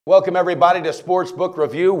Welcome everybody to Sportsbook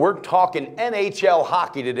Review. We're talking NHL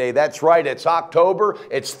hockey today. That's right, it's October.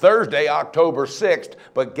 It's Thursday, October 6th.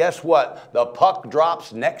 But guess what? The puck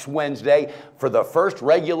drops next Wednesday for the first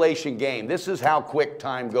regulation game. This is how quick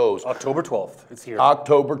time goes. October 12th, it's here.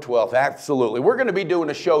 October 12th, absolutely. We're going to be doing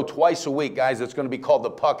a show twice a week, guys. It's going to be called The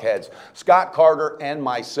Puckheads. Scott Carter and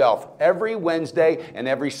myself. Every Wednesday and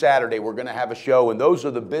every Saturday we're going to have a show, and those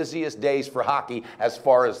are the busiest days for hockey as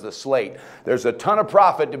far as the slate. There's a ton of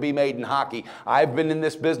profit to be made in hockey. I've been in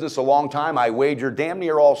this business a long time. I wager damn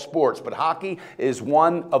near all sports, but hockey is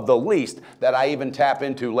one of the least that I even tap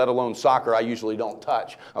into, let alone soccer. I usually don't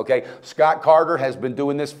touch. Okay, Scott Carter has been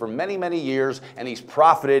doing this for many, many years, and he's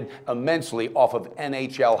profited immensely off of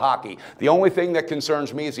NHL hockey. The only thing that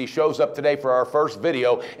concerns me is he shows up today for our first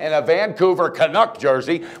video in a Vancouver Canuck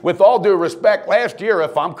jersey. With all due respect, last year,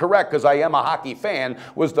 if I'm correct, because I am a hockey fan,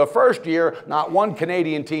 was the first year not one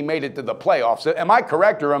Canadian team made it to the playoffs. Am I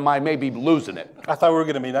correct, or am I maybe losing it? I thought we were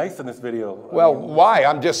going to be nice in this video. Well, why?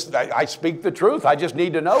 I speak the truth. I just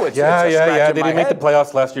need to know. It's yeah. They didn't make head. the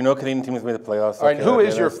playoffs last year. No Canadian team has made the playoffs. All right, who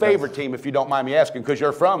is your favorite team, if you don't mind me asking? Because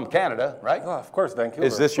you're from Canada, right? Oh, of course, Vancouver.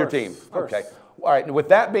 Is this your team? Okay. All right, and with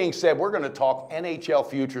that being said, we're going to talk NHL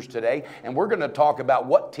futures today, and we're going to talk about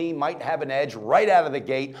what team might have an edge right out of the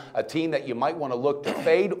gate, a team that you might want to look to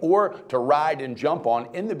fade or to ride and jump on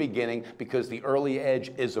in the beginning because the early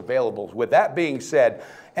edge is available. With that being said,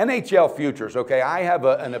 NHL futures, okay, I have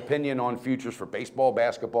an opinion on futures for baseball,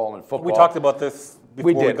 basketball, and football. We talked about this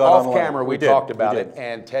before we did. got Off online. camera, we talked about it.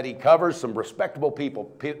 And Teddy covers some respectable people,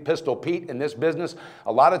 Pistol Pete in this business.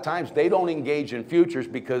 A lot of times they don't engage in futures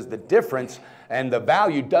because the difference and the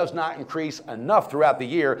value does not increase enough throughout the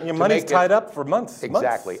year. And your money's tied up for months.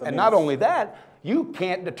 Exactly. And not only that, you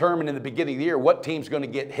can't determine in the beginning of the year what team's going to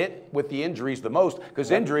get hit with the injuries the most, because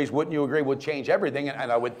injuries, wouldn't you agree, would change everything,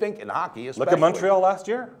 and I would think in hockey especially. Look at Montreal last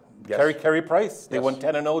year. Yes. Carey Price. They Yes. won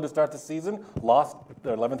 10-0 to start the season, lost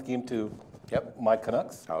their 11th game to my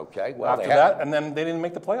Canucks. Okay. Well, after that, and then they didn't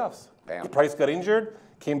make the playoffs. Bam. Price got injured,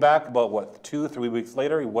 came back about, 2-3 weeks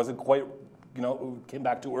later. He wasn't quite, came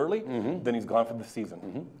back too early. Then he's gone for the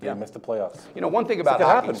season. He missed the playoffs. One thing about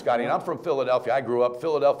hockey, Scotty, and I'm from Philadelphia. I grew up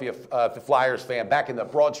Philadelphia Flyers fan back in the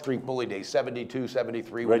Broad Street Bully days, 72,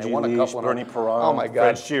 73, when Reggie they won a couple. Bernie Perron, oh my God.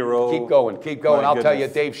 Fred Shiro. Keep going. I'll tell you,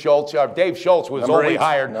 Dave Schultz. Dave Schultz was only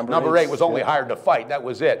hired. Number eight was only hired to fight. That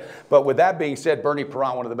was it. But with that being said, Bernie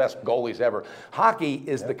Perron, one of the best goalies ever. Hockey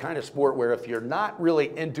is the kind of sport where if you're not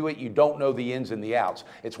really into it, you don't know the ins and the outs.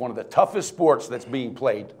 It's one of the toughest sports that's being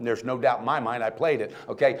played. And there's no doubt in my mind I played it.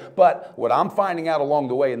 Okay, but what I'm finding out along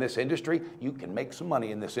the way in this industry, you can make some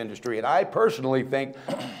money in this industry. And I personally think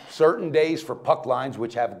certain days for puck lines,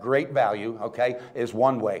 which have great value, okay, is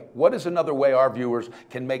one way. What is another way our viewers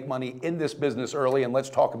can make money in this business early? And let's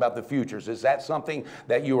talk about the futures. Is that something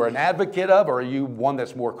that you are an advocate of, or are you one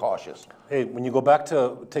that's more cautious? Hey, when you go back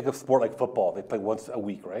to take a sport like football, they play once a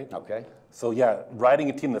week, right? Okay. So yeah, riding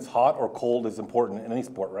a team that's hot or cold is important in any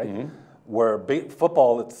sport, right? Where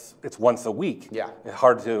football, it's once a week. Yeah. It's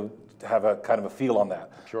hard to have a kind of a feel on that.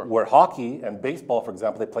 Sure. Where hockey and baseball, for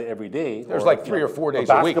example, they play every day. There's like 3 or 4 days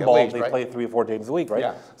a week at least, least, they right? play 3 or 4 days a week, right?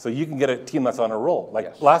 Yeah. So you can get a team that's on a roll.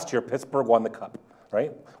 Like last year, Pittsburgh won the Cup,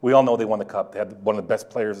 right? We all know they won the Cup. They had one of the best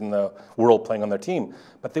players in the world playing on their team.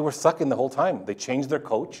 But they were sucking the whole time. They changed their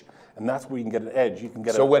coach. And that's where you can get an edge. You can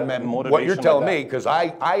get motivation. What you're telling me, because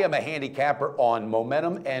I am a handicapper on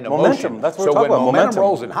momentum and emotion. Momentum, that's what we're so talking when about. momentum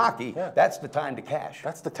rolls in hockey, that's the time to cash.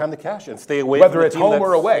 That's the time to cash and stay away Whether from the it's team home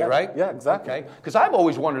or away, yeah, right? Yeah, exactly. Okay, because I've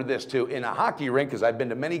always wondered this too. In a hockey rink, because I've been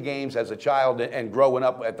to many games as a child and growing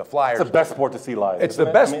up at the Flyers. It's the best sport to see live. It's the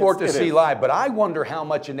best sport to see live, but I wonder how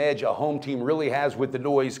much an edge a home team really has with the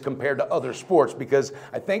noise compared to other sports, because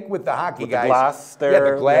I think with the hockey guys, the glass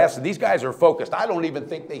there, the glass, and these guys are focused. I don't even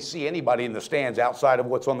think they see anybody in the stands outside of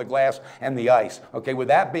what's on the glass and the ice. Okay, with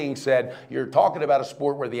that being said, you're talking about a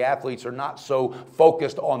sport where the athletes are not so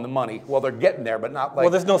focused on the money. Well, they're getting there, but not like.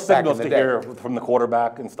 Well, there's no signals back in to the hear day. from the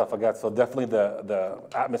quarterback and stuff like that. So definitely the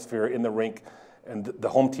atmosphere in the rink and the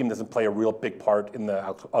home team doesn't play a real big part in the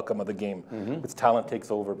outcome of the game. Its talent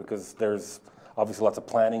takes over because there's obviously lots of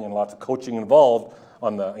planning and lots of coaching involved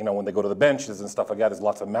on the, when they go to the benches and stuff like that. There's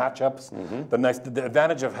lots of matchups. The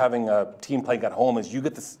advantage of having a team playing at home is you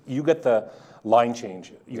get the line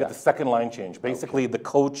change. You get the second line change. Basically, the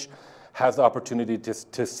coach has the opportunity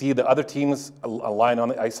to see the other teams align on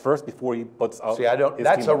the ice first before he puts out. See, I don't.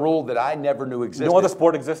 That's a rule that I never knew existed. No other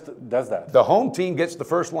sport does that. The home team gets the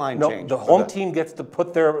first line change. The home team gets to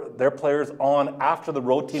put their players on after the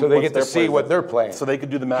road team. So they get to see what they're playing. So they could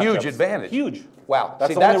do the matchups. Huge advantage. Huge. Wow.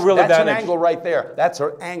 That's that's advantage. an angle right there. That's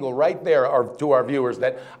an angle right there to our viewers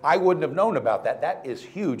that I wouldn't have known about that. That is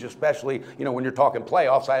huge, especially when you're talking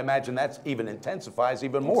playoffs. I imagine that's even intensifies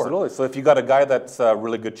even more. Absolutely. So if you got a guy that's a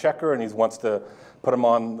really good checker and he wants to put him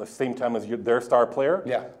on the same time as their star player,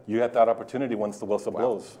 you have that opportunity once the whistle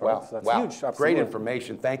blows. Right? Wow. So that's wow. huge. Absolutely. Great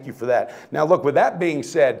information. Thank you for that. Now, look, with that being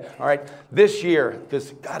said, all right, this year,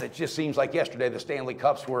 God, it just seems like yesterday the Stanley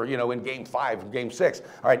Cups were, in Game 5, Game 6.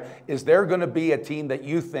 All right, is there going to be a team that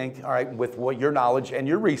you think, all right, with what your knowledge and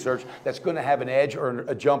your research, that's going to have an edge or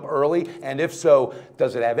a jump early? And if so,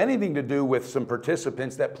 does it have anything to do with some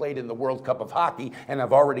participants that played in the World Cup of Hockey and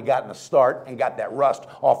have already gotten a start and got that rust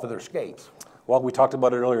off of their skates? Well, we talked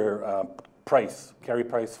about it earlier. Carey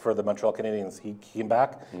Price for the Montreal Canadiens. He came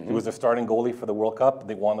back. Mm-hmm. He was their starting goalie for the World Cup.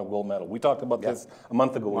 They won the gold medal. We talked about this a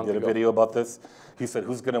month ago. We did a video about this. He said,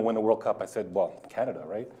 "Who's going to win the World Cup?" I said, "Well, Canada,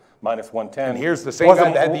 right? Minus 110. And here's the same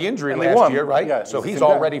guy that had the injury last year, right? Yeah, so he's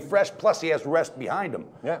already fresh, plus he has rest behind him.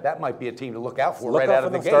 Yeah. That might be a team to look out for right out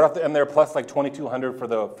of the gate. And they're plus like 2,200 for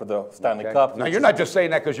the Stanley Cup. Now, you're not just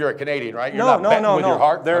saying that because you're a Canadian, right? You're no, not betting with your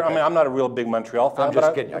heart? I mean, I'm not a real big Montreal fan. I'm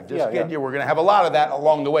just kidding. I'm just kidding you. We're going to have a lot of that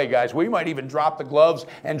along the way, guys. We might even drop the gloves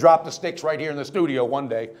and drop the sticks right here in the studio one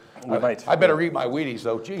day. We might. I better eat my Wheaties,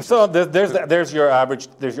 though. Jesus. So there's your average.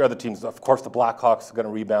 There's your other teams. Of course, the Blackhawks are going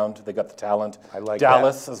to rebound. They got the talent. I like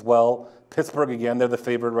Dallas as well. Pittsburgh again. They're the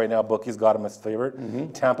favorite right now. Bookies got them as favorite.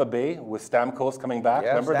 Mm-hmm. Tampa Bay with Stamkos coming back.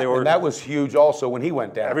 Yes, remember and that was huge also when he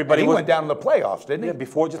went down. Everybody went down in the playoffs, didn't he?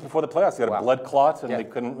 Yeah, just before the playoffs, he got a blood clot and they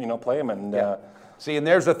couldn't play him. And see, and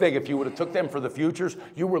there's the thing. If you would have took them for the futures,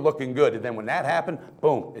 you were looking good. And then when that happened,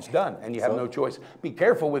 boom, it's done. And you have no choice. Be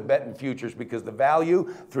careful with betting futures because the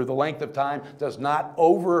value through the length of time does not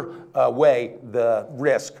overweigh the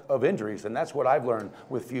risk of injuries. And that's what I've learned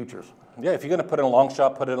with futures. Yeah, if you're going to put in a long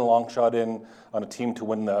shot, put in a long shot on a team to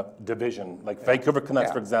win the division. Like Vancouver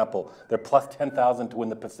Canucks, for example, they're plus 10,000 to win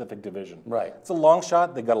the Pacific Division. Right. It's a long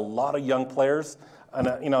shot. They got a lot of young players. And,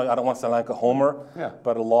 I don't want to sound like a homer,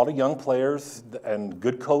 but a lot of young players and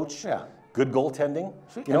good coach. Yeah. Good goaltending.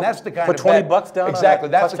 And that's the kind put of $20 bet, down. Exactly.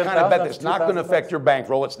 That's the kind of bet that's not going to affect your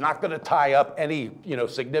bankroll. It's not going to tie up any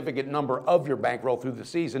significant number of your bankroll through the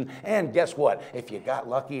season. And guess what? If you got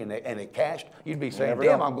lucky and it cashed, you'd be saying,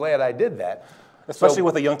 "Damn, I'm glad I did that." Especially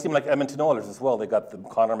with a young team like Edmonton Oilers as well. They got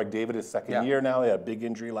Connor McDavid his second year now. They had a big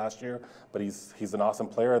injury last year, but he's an awesome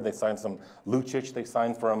player. They signed some Lucic. They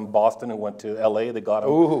signed from Boston who went to LA. They got him.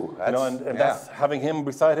 Ooh, that's having him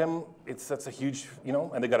beside him. That's a huge,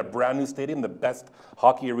 and they got a brand new stadium, the best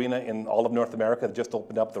hockey arena in all of North America. That just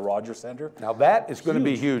opened up, the Rogers Center. Now that is going to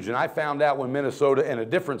be huge. And I found out when Minnesota, in a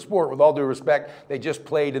different sport, with all due respect, they just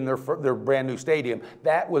played in their brand new stadium.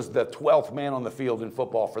 That was the 12th man on the field in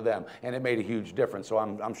football for them, and it made a huge difference. So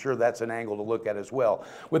I'm sure that's an angle to look at as well.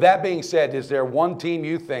 With that being said, is there one team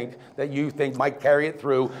you think might carry it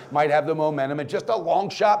through, might have the momentum, and just a long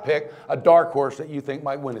shot pick, a dark horse that you think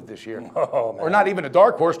might win it this year? Oh, man. Or not even a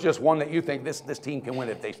dark horse, just one that you think this team can win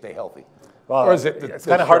if they stay healthy? Well, or is it's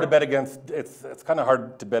kind of hard to bet against. It's kind of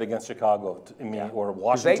hard to bet against Chicago or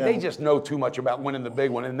Washington. They just know too much about winning the big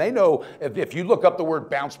one, and they know if you look up the word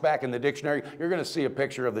bounce back in the dictionary, you're going to see a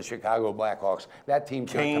picture of the Chicago Blackhawks. That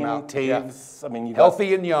team's going to come out Taves. I mean, you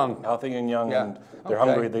healthy and young, and they're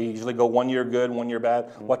hungry. They usually go 1 year good, 1 year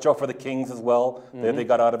bad. Watch out for the Kings as well. They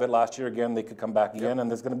got out of it last year again. They could come back again, and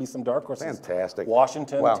there's going to be some dark horses. Fantastic.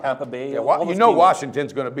 Washington, Tampa Bay.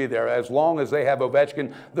 Washington's going to be there as long as they have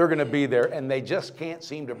Ovechkin. They're going to be there, and they just can't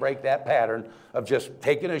seem to break that pattern of just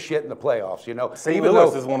taking a shit in the playoffs. St.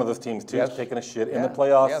 Louis is one of those teams too, taking a shit in the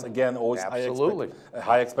playoffs. Again, always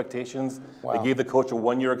high expectations. Wow. They gave the coach a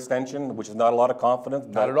 1 year extension, which is not a lot of confidence.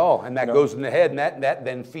 Not at all, and that goes in the head, and that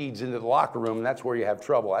then feeds into the locker room, and that's where you have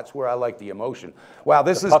trouble. That's where I like the emotion. Wow,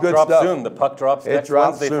 this is good stuff. Soon. The puck drops next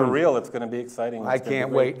Wednesday for real. It's going to be exciting. I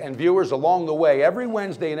can't wait. And viewers, along the way, every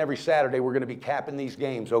Wednesday and every Saturday, we're going to be capping these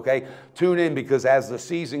games. Okay, tune in because as the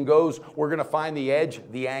season goes, we're going to find the edge,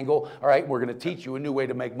 the angle. All right, we're going to teach you a new way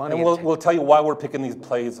to make money. And we'll tell you why we're picking these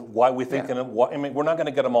plays, why we think. I mean, we're not going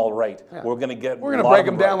to get them all right. Yeah. We're going to break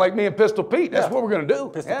them down like me and Pistol Pete. That's what we're going to do.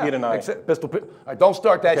 Pistol Pete and I. Pistol Pete. Don't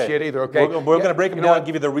start that shit either. Okay. We're going to break them down and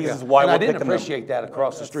give you the reasons why we're picking them. I didn't appreciate that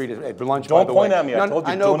across the street at lunch. Don't point at me. I told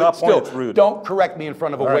you. Do not point. It's rude. Don't correct me in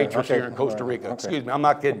front of a waitress here in Costa Rica. Excuse me. I'm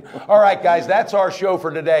not kidding. All right, guys. That's our show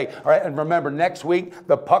for today. All right, and remember next week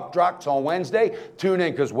the puck drops on Wednesday. Tune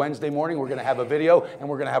in because Wednesday morning morning. We're going to have a video, and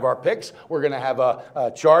we're going to have our picks. We're going to have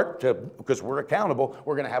a chart, because we're accountable.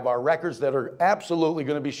 We're going to have our records that are absolutely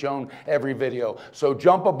going to be shown every video. So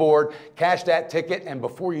jump aboard, cash that ticket, and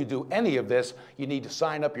before you do any of this, you need to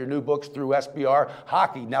sign up your new books through SBR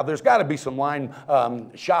Hockey. Now, there's got to be some line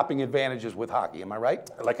shopping advantages with hockey. Am I right?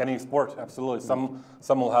 Like any sport, absolutely.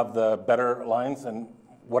 Some will have the better lines, and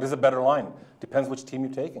what is a better line? Depends which team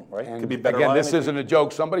you're taking, right? And it could be better again, line. this isn't a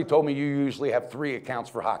joke. Somebody told me you usually have 3 accounts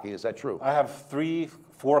for hockey. Is that true? I have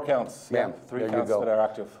 4 accounts. Yeah, Bam. 3 There you accounts go. that are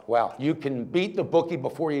active. Wow, you can beat the bookie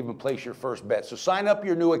before you even place your first bet. So sign up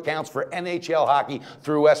your new accounts for NHL hockey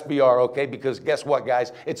through SBR, okay? Because guess what,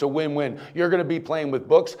 guys? It's a win-win. You're going to be playing with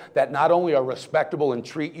books that not only are respectable and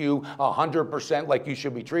treat you 100% like you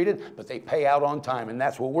should be treated, but they pay out on time, and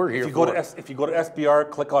that's what we're here for. If you go to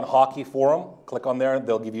SBR, click on Hockey Forum, click on there,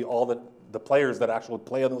 they'll give you all the players that actually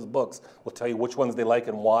play on those books will tell you which ones they like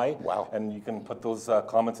and why. Wow. And you can put those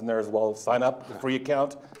comments in there as well. Sign up, a free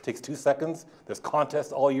account, takes 2 seconds. There's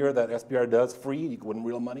contests all year that SBR does free. You can win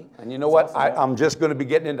real money. And you know what? I'm just going to be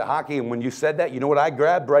getting into hockey, and when you said that, you know what I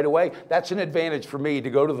grabbed right away? That's an advantage for me to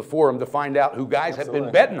go to the forum to find out who guys have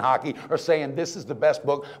been betting hockey are saying this is the best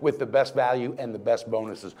book with the best value and the best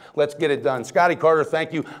bonuses. Let's get it done. Scotty Carter,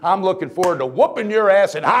 thank you. I'm looking forward to whooping your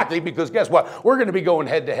ass in hockey because guess what? We're going to be going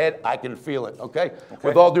head-to-head. I can feel it, okay?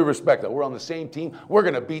 With all due respect, though, we're on the same team. We're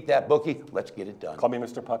going to beat that bookie. Let's get it done. Call me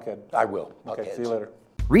Mr. Puckhead. I will. Okay, Puckheads. see you later.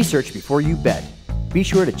 Research before you bet. Be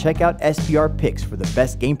sure to check out SBR Picks for the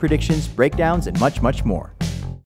best game predictions, breakdowns, and much, much more.